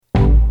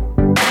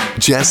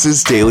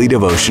Jess's Daily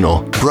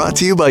Devotional, brought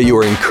to you by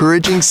your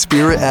encouraging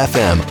Spirit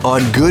FM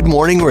on Good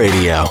Morning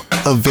Radio.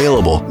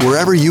 Available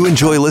wherever you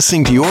enjoy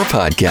listening to your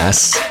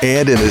podcasts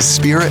and in the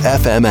Spirit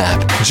FM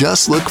app.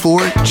 Just look for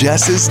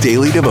Jess's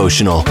Daily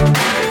Devotional.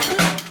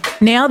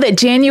 Now that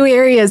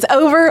January is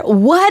over,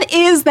 what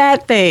is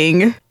that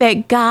thing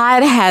that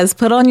God has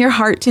put on your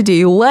heart to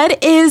do?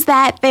 What is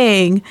that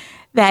thing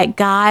that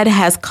God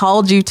has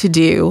called you to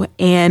do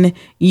and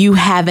you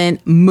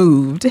haven't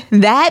moved?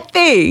 That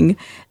thing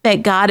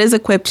that God has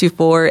equipped you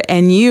for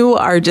and you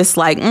are just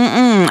like,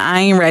 I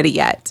ain't ready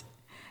yet.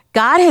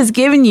 God has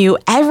given you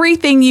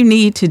everything you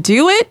need to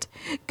do it.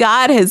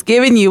 God has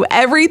given you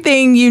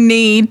everything you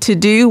need to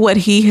do what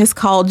He has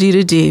called you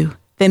to do.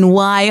 Then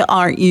why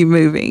aren't you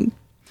moving?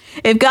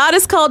 If God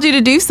has called you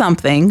to do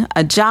something,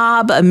 a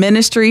job, a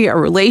ministry, a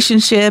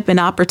relationship, an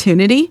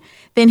opportunity,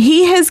 then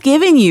He has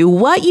given you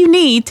what you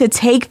need to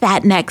take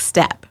that next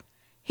step.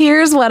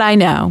 Here's what I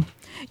know.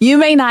 You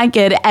may not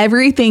get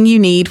everything you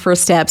need for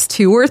steps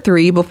 2 or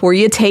 3 before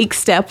you take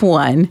step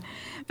 1.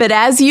 But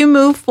as you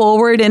move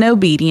forward in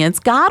obedience,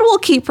 God will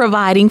keep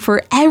providing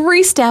for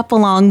every step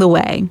along the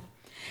way.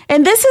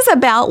 And this is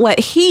about what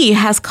He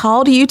has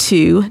called you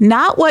to,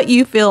 not what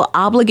you feel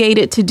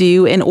obligated to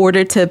do in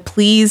order to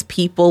please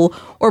people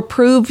or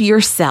prove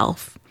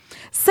yourself.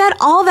 Set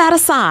all that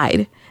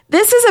aside.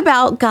 This is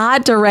about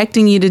God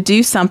directing you to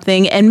do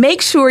something and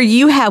make sure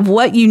you have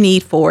what you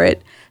need for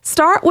it.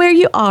 Start where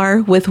you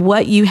are with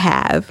what you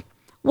have.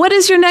 What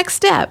is your next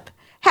step?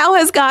 How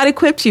has God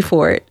equipped you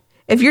for it?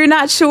 If you're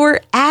not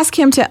sure, ask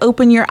Him to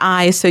open your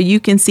eyes so you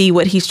can see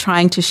what He's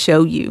trying to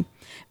show you,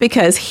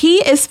 because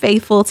He is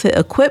faithful to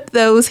equip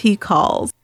those He calls.